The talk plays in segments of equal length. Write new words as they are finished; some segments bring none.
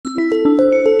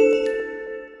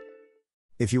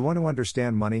If you want to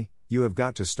understand money, you have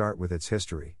got to start with its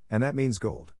history, and that means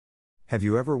gold. Have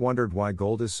you ever wondered why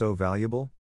gold is so valuable?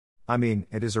 I mean,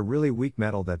 it is a really weak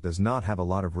metal that does not have a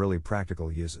lot of really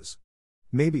practical uses.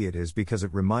 Maybe it is because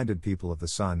it reminded people of the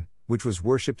sun, which was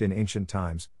worshipped in ancient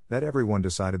times, that everyone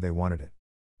decided they wanted it.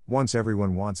 Once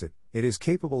everyone wants it, it is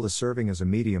capable of serving as a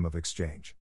medium of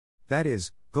exchange. That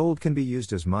is, gold can be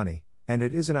used as money, and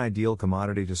it is an ideal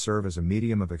commodity to serve as a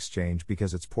medium of exchange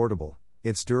because it's portable,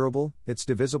 it's durable, it's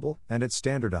divisible, and it's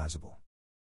standardizable.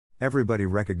 Everybody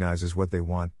recognizes what they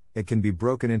want, it can be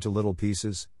broken into little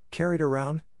pieces, carried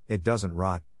around, it doesn't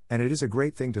rot, and it is a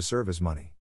great thing to serve as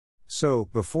money. So,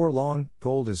 before long,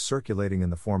 gold is circulating in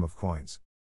the form of coins.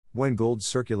 When gold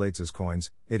circulates as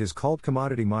coins, it is called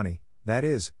commodity money, that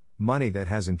is, money that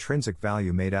has intrinsic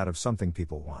value made out of something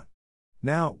people want.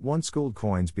 Now, once gold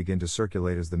coins begin to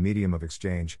circulate as the medium of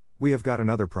exchange, we have got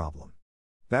another problem.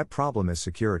 That problem is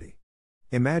security.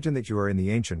 Imagine that you are in the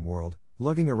ancient world,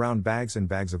 lugging around bags and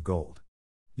bags of gold.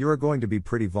 You are going to be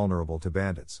pretty vulnerable to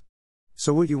bandits.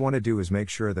 So what you want to do is make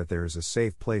sure that there is a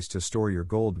safe place to store your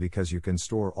gold because you can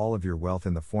store all of your wealth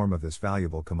in the form of this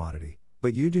valuable commodity,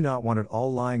 but you do not want it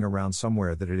all lying around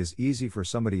somewhere that it is easy for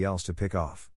somebody else to pick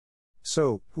off.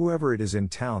 So, whoever it is in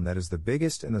town that is the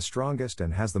biggest and the strongest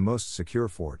and has the most secure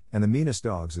fort and the meanest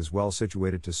dogs is well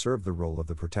situated to serve the role of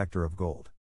the protector of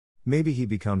gold. Maybe he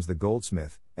becomes the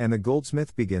goldsmith, and the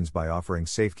goldsmith begins by offering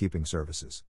safekeeping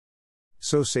services.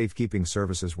 So safekeeping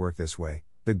services work this way: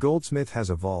 the goldsmith has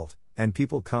a vault, and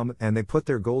people come and they put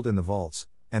their gold in the vaults,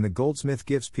 and the goldsmith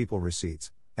gives people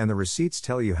receipts, and the receipts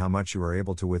tell you how much you are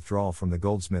able to withdraw from the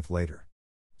goldsmith later.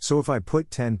 So if I put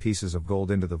 10 pieces of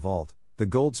gold into the vault, the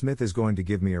goldsmith is going to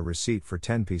give me a receipt for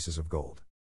 10 pieces of gold.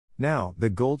 Now, the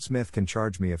goldsmith can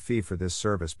charge me a fee for this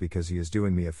service because he is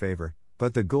doing me a favor,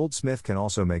 but the goldsmith can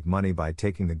also make money by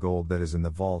taking the gold that is in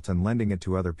the vault and lending it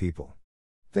to other people.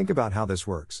 Think about how this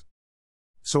works.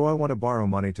 So I want to borrow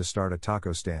money to start a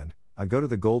taco stand. I go to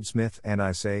the goldsmith and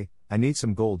I say, I need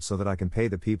some gold so that I can pay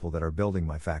the people that are building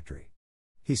my factory.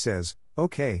 He says,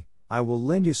 okay, I will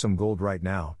lend you some gold right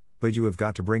now, but you have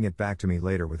got to bring it back to me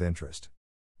later with interest.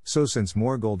 So since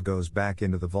more gold goes back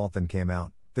into the vault than came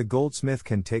out, the goldsmith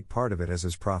can take part of it as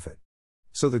his profit.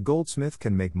 So the goldsmith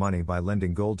can make money by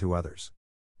lending gold to others.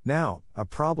 Now, a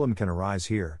problem can arise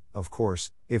here, of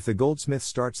course, if the goldsmith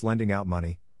starts lending out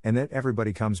money, and then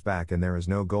everybody comes back and there is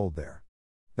no gold there.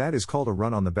 That is called a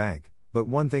run on the bank, but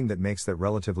one thing that makes that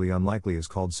relatively unlikely is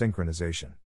called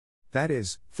synchronization. That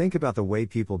is, think about the way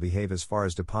people behave as far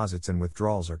as deposits and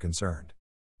withdrawals are concerned.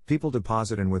 People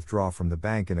deposit and withdraw from the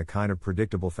bank in a kind of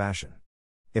predictable fashion.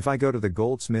 If I go to the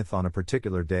goldsmith on a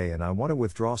particular day and I want to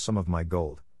withdraw some of my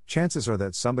gold, chances are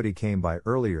that somebody came by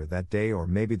earlier that day or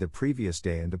maybe the previous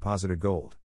day and deposited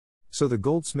gold. So the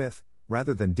goldsmith,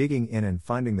 rather than digging in and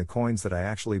finding the coins that I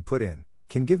actually put in,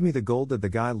 can give me the gold that the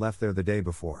guy left there the day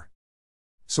before.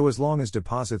 So as long as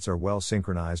deposits are well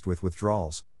synchronized with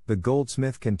withdrawals, the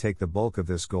goldsmith can take the bulk of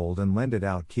this gold and lend it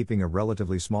out, keeping a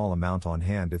relatively small amount on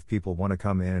hand if people want to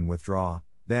come in and withdraw,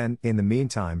 then, in the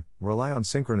meantime, rely on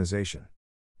synchronization.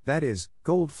 That is,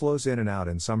 gold flows in and out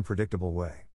in some predictable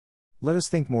way. Let us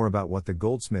think more about what the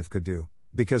goldsmith could do,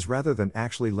 because rather than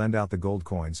actually lend out the gold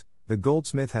coins, the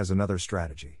goldsmith has another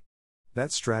strategy.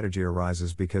 That strategy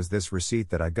arises because this receipt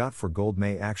that I got for gold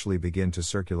may actually begin to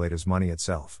circulate as money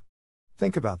itself.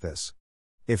 Think about this.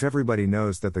 If everybody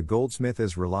knows that the goldsmith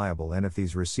is reliable and if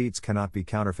these receipts cannot be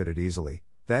counterfeited easily,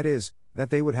 that is,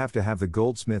 that they would have to have the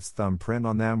goldsmith's thumbprint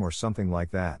on them or something like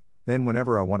that, then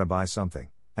whenever I want to buy something,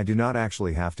 I do not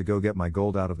actually have to go get my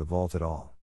gold out of the vault at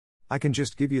all. I can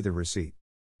just give you the receipt.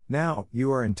 Now,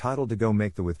 you are entitled to go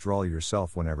make the withdrawal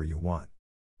yourself whenever you want.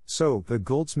 So, the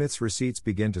goldsmith's receipts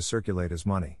begin to circulate as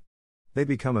money. They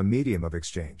become a medium of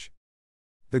exchange.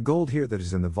 The gold here that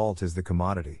is in the vault is the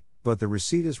commodity, but the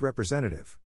receipt is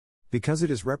representative. Because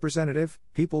it is representative,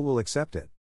 people will accept it.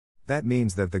 That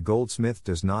means that the goldsmith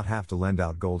does not have to lend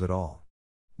out gold at all.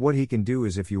 What he can do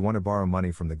is, if you want to borrow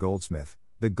money from the goldsmith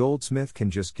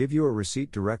can just give you a receipt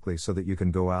directly so that you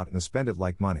can go out and spend it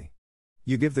like money.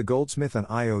 You give the goldsmith an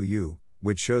IOU,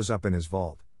 which shows up in his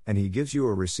vault, and he gives you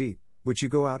a receipt, which you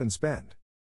go out and spend.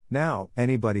 Now,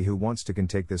 anybody who wants to can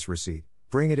take this receipt,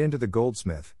 bring it into the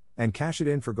goldsmith, and cash it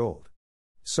in for gold.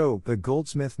 So, the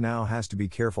goldsmith now has to be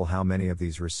careful how many of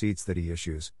these receipts that he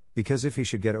issues, because if he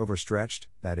should get overstretched,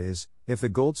 that is, if the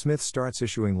goldsmith starts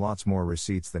issuing lots more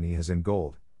receipts than he has in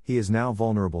gold, he is now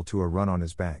vulnerable to a run on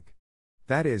his bank.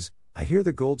 That is, I hear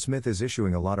the goldsmith is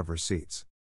issuing a lot of receipts.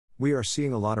 We are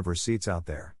seeing a lot of receipts out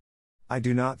there. I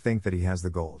do not think that he has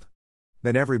the gold.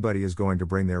 Then everybody is going to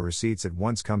bring their receipts at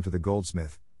once, come to the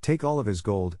goldsmith, take all of his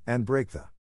gold, and break the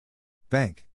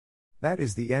bank. That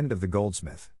is the end of the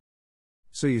goldsmith.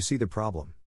 So you see the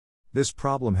problem. This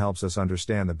problem helps us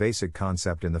understand the basic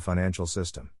concept in the financial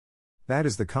system. That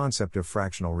is the concept of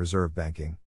fractional reserve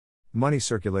banking. Money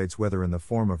circulates whether in the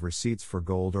form of receipts for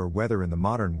gold or whether in the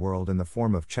modern world in the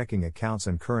form of checking accounts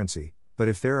and currency, but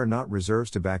if there are not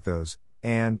reserves to back those,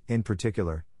 and, in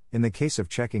particular, in the case of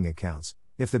checking accounts,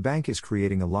 if the bank is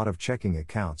creating a lot of checking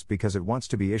accounts because it wants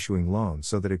to be issuing loans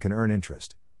so that it can earn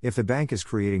interest, if the bank is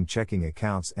creating checking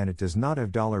accounts and it does not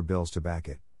have dollar bills to back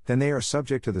it, then they are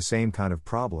subject to the same kind of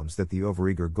problems that the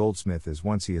overeager goldsmith is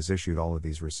once he has issued all of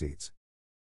these receipts.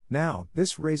 Now,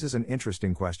 this raises an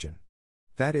interesting question.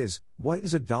 That is, what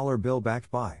is a dollar bill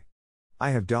backed by? I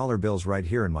have dollar bills right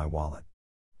here in my wallet.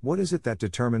 What is it that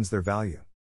determines their value?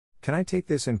 Can I take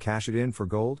this and cash it in for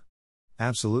gold?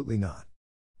 Absolutely not.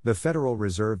 The Federal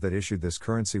Reserve that issued this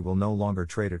currency will no longer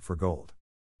trade it for gold.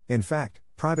 In fact,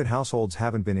 private households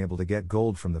haven't been able to get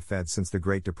gold from the Fed since the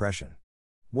Great Depression.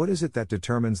 What is it that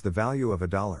determines the value of a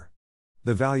dollar?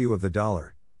 The value of the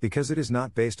dollar, because it is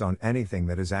not based on anything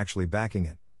that is actually backing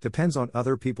it, depends on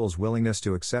other people's willingness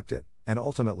to accept it, and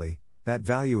ultimately, that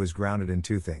value is grounded in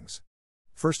two things.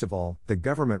 First of all, the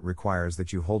government requires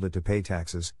that you hold it to pay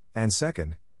taxes, and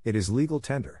second, it is legal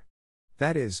tender.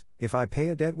 That is, if I pay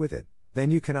a debt with it, then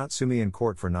you cannot sue me in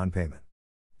court for non-payment.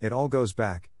 It all goes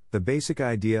back, the basic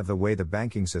idea of the way the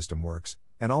banking system works,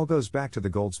 and all goes back to the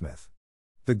goldsmith.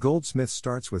 The goldsmith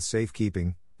starts with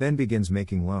safekeeping, then begins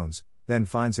making loans, then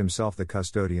finds himself the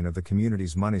custodian of the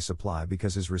community's money supply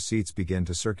because his receipts begin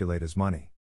to circulate as money.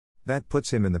 That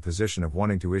puts him in the position of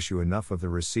wanting to issue enough of the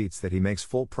receipts that he makes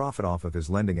full profit off of his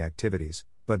lending activities,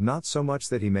 but not so much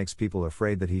that he makes people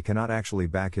afraid that he cannot actually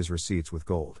back his receipts with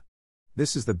gold.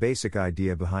 This is the basic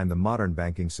idea behind the modern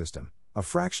banking system, a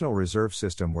fractional reserve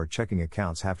system where checking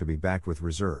accounts have to be backed with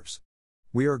reserves.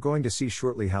 We are going to see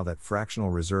shortly how that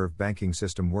fractional reserve banking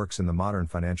system works in the modern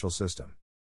financial system.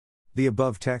 The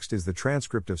above text is the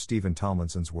transcript of Stephen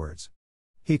Tomlinson's words.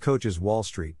 He coaches Wall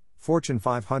Street, Fortune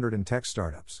 500 and tech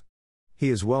startups. He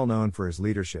is well known for his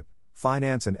leadership,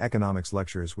 finance and economics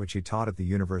lectures which he taught at the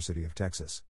University of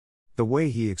Texas. The way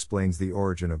he explains the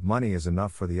origin of money is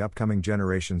enough for the upcoming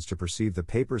generations to perceive the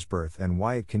paper's birth and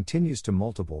why it continues to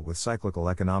multiple with cyclical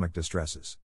economic distresses.